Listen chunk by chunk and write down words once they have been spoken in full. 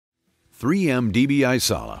3M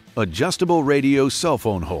DBI-SALA Adjustable Radio Cell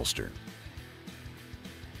Phone Holster.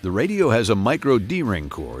 The radio has a micro D-ring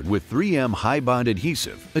cord with 3M high-bond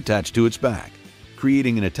adhesive attached to its back,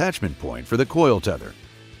 creating an attachment point for the coil tether.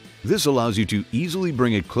 This allows you to easily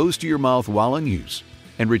bring it close to your mouth while in use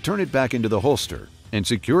and return it back into the holster and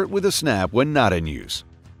secure it with a snap when not in use.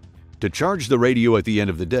 To charge the radio at the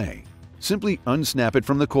end of the day, simply unsnap it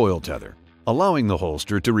from the coil tether, allowing the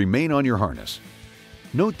holster to remain on your harness.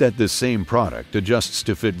 Note that this same product adjusts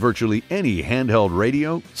to fit virtually any handheld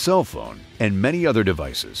radio, cell phone, and many other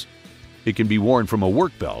devices. It can be worn from a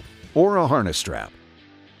work belt or a harness strap.